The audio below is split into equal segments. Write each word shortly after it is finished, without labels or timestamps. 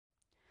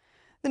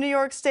The New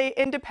York State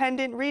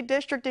Independent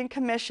Redistricting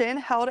Commission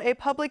held a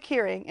public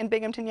hearing in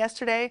Binghamton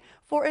yesterday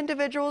for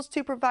individuals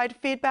to provide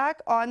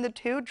feedback on the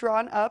two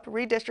drawn-up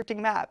redistricting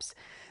maps.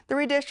 The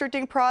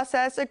redistricting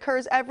process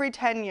occurs every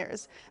 10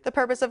 years. The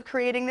purpose of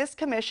creating this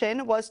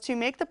commission was to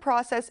make the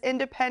process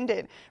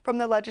independent from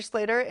the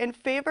legislature in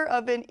favor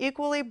of an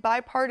equally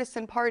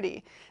bipartisan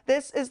party.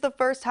 This is the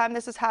first time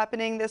this is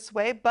happening this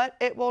way, but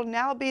it will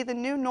now be the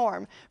new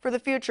norm for the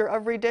future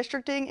of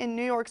redistricting in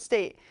New York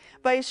State.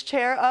 Vice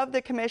Chair of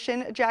the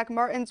commission, Jack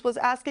Martins, was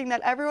asking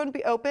that everyone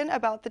be open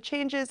about the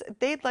changes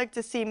they'd like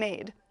to see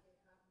made.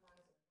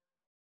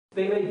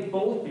 They may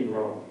both be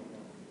wrong,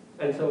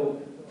 and so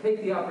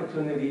take the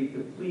opportunity to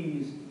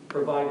please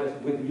provide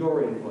us with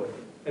your input,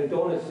 and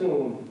don't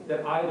assume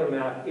that either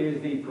map is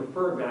the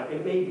preferred map.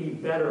 It may be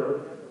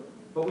better,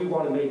 but we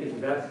want to make it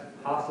the best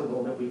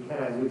possible that we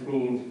can, which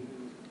means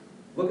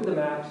look at the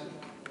maps,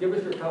 give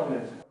us your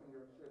comments.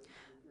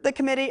 The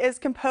committee is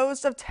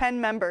composed of 10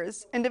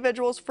 members.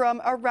 Individuals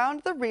from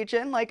around the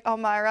region like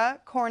Elmira,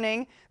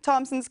 Corning,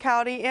 Thompsons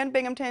County, and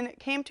Binghamton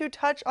came to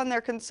touch on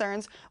their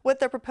concerns with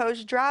the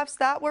proposed drafts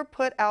that were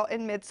put out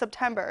in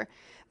mid-September.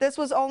 This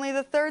was only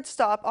the third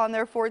stop on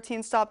their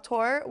 14-stop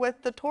tour,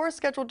 with the tour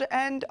scheduled to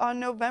end on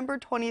November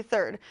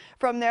 23rd.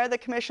 From there, the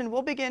commission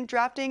will begin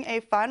drafting a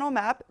final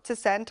map to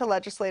send to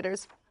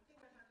legislators.